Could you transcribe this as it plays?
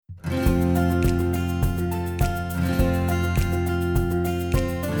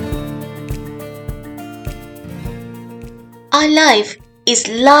Our life is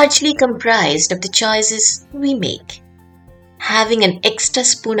largely comprised of the choices we make. Having an extra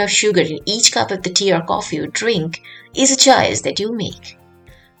spoon of sugar in each cup of the tea or coffee you drink is a choice that you make.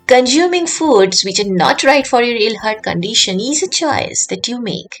 Consuming foods which are not right for your ill heart condition is a choice that you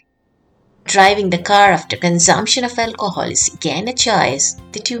make. Driving the car after consumption of alcohol is again a choice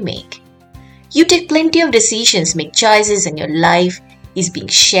that you make. You take plenty of decisions, make choices, and your life is being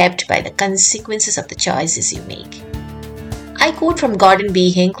shaped by the consequences of the choices you make. I quote from Gordon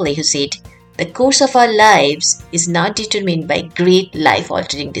B. Hinckley, who said, "The course of our lives is not determined by great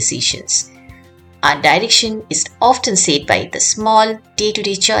life-altering decisions. Our direction is often set by the small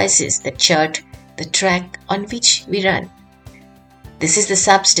day-to-day choices that chart the track on which we run." This is the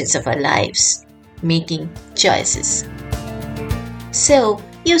substance of our lives, making choices. So,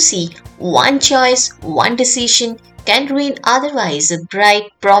 you see, one choice, one decision can ruin otherwise a bright,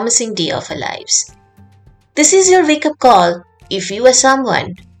 promising day of our lives. This is your wake-up call if you are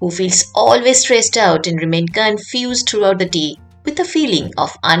someone who feels always stressed out and remain confused throughout the day with a feeling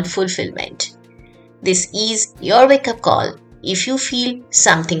of unfulfillment. This is your wake-up call if you feel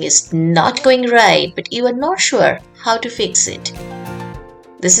something is not going right but you are not sure how to fix it.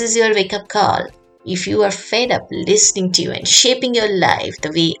 This is your wake-up call if you are fed up listening to and shaping your life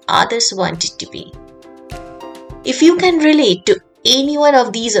the way others want it to be. If you can relate to any one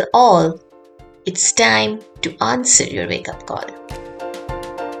of these or all, it's time to answer your wake-up call.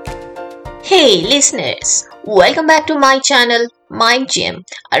 Hey listeners, welcome back to my channel, Mind Gym,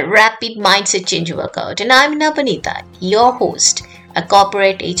 a rapid mindset change workout, and I'm Nabanita, your host, a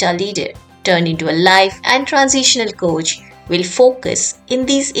corporate HR leader turned into a life and transitional coach. Will focus in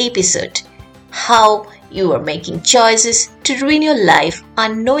this episode how you are making choices to ruin your life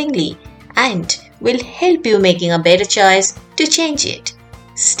unknowingly and will help you making a better choice to change it.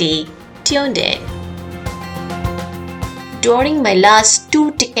 Stay tuned in. During my last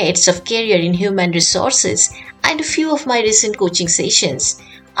 2 decades of career in human resources and a few of my recent coaching sessions,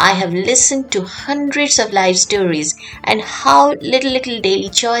 I have listened to hundreds of life stories and how little daily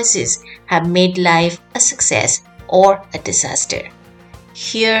choices have made life a success or a disaster.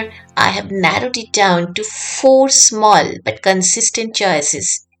 Here, I have narrowed it down to 4 small but consistent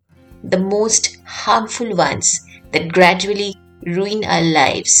choices, the most harmful ones that gradually ruin our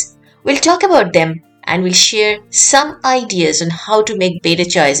lives. We'll talk about them and we'll share some ideas on how to make better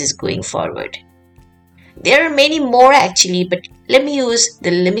choices going forward. There are many more actually, but let me use the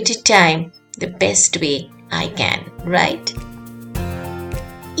limited time the best way I can, right?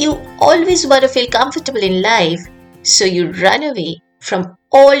 You always want to feel comfortable in life, so you run away from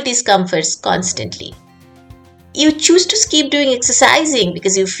all discomforts constantly. You choose to skip doing exercising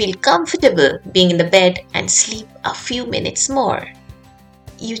because you feel comfortable being in the bed and sleep a few minutes more.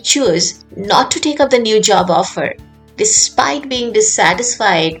 You choose not to take up the new job offer despite being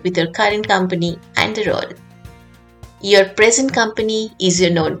dissatisfied with your current company and the role. Your present company is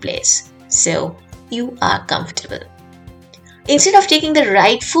your known place, so you are comfortable. Instead of taking the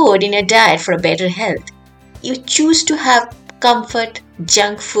right food in your diet for a better health, you choose to have comfort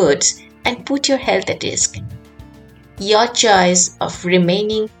junk foods and put your health at risk. Your choice of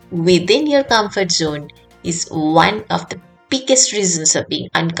remaining within your comfort zone is one of the biggest reasons of being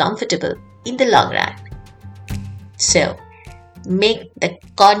uncomfortable in the long run. So, make the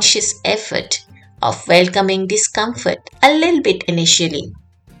conscious effort of welcoming discomfort a little bit initially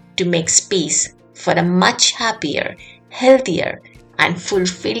to make space for a much happier, healthier, and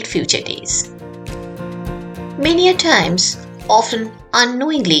fulfilled future days. Many a times, often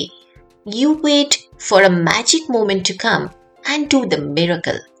unknowingly, you wait for a magic moment to come and do the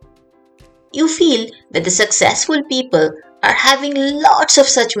miracle. You feel that the successful people are having lots of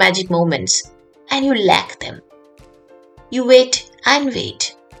such magic moments and you lack them. You wait and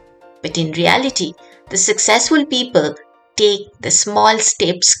wait. But in reality, the successful people take the small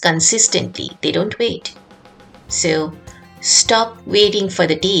steps consistently. They don't wait. So, stop waiting for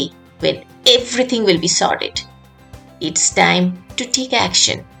the day when everything will be sorted. It's time to take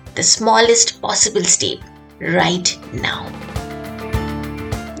action, the smallest possible step, right now.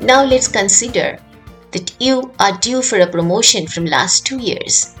 Now let's consider that you are due for a promotion from last 2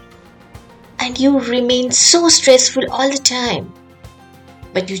 years and you remain so stressful all the time,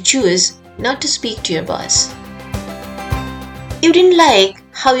 but you choose not to speak to your boss. You didn't like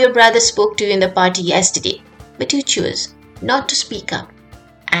how your brother spoke to you in the party yesterday, but you choose not to speak up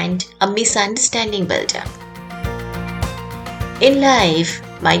and a misunderstanding built up. In life,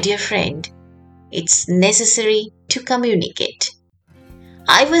 my dear friend, it's necessary to communicate.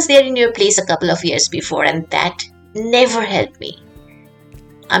 I was there in your place a couple of years before and that never helped me.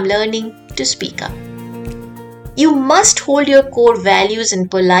 I'm learning to speak up. You must hold your core values and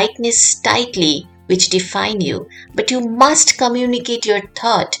politeness tightly, which define you, but you must communicate your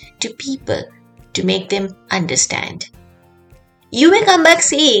thought to people to make them understand. You may come back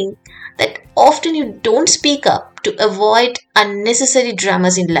saying that often you don't speak up to avoid unnecessary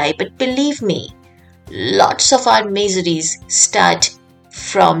dramas in life, but believe me, lots of our miseries start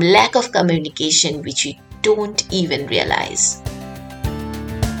from lack of communication, which we don't even realize.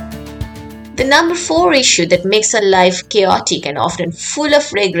 The number 4 issue that makes our life chaotic and often full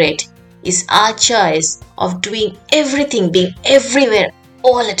of regret is our choice of doing everything, being everywhere,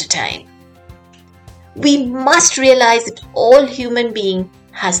 all at a time. We must realize that all human being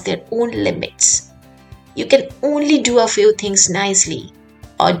has their own limits. You can only do a few things nicely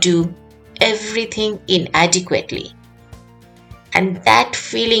or do everything inadequately. And that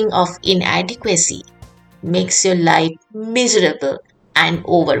feeling of inadequacy makes your life miserable and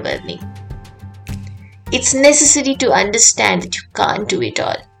overwhelming. It's necessary to understand that you can't do it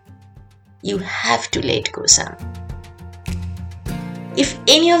all. You have to let go some. If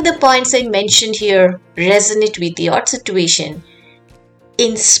any of the points I mentioned here resonate with your situation,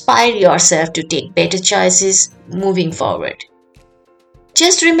 inspire yourself to take better choices moving forward.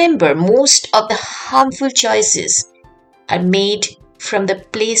 Just remember, most of the harmful choices are made from the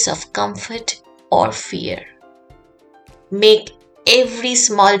place of comfort or fear. Make every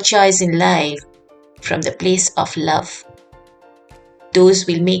small choice in life from the place of love. Those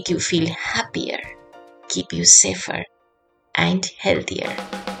will make you feel happier, keep you safer and healthier.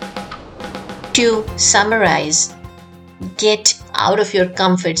 To summarize, get out of your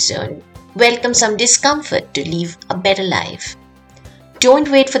comfort zone. Welcome some discomfort to live a better life. Don't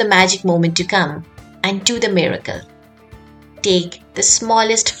wait for the magic moment to come and do the miracle. Take the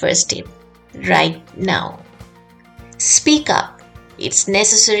smallest first step right now. Speak up. It's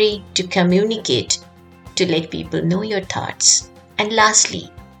necessary to communicate to let people know your thoughts. And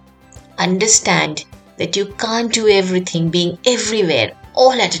lastly, understand that you can't do everything, being everywhere,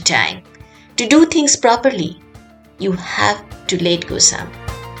 all at a time. To do things properly, you have to let go some.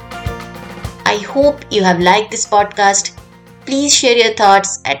 I hope you have liked this podcast. Please share your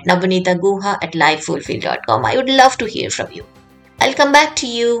thoughts at nabanitaguha@lifefulfill.com. I would love to hear from you. I'll come back to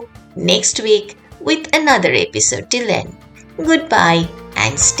you next week with another episode. Till then, goodbye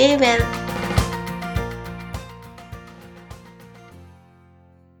and stay well.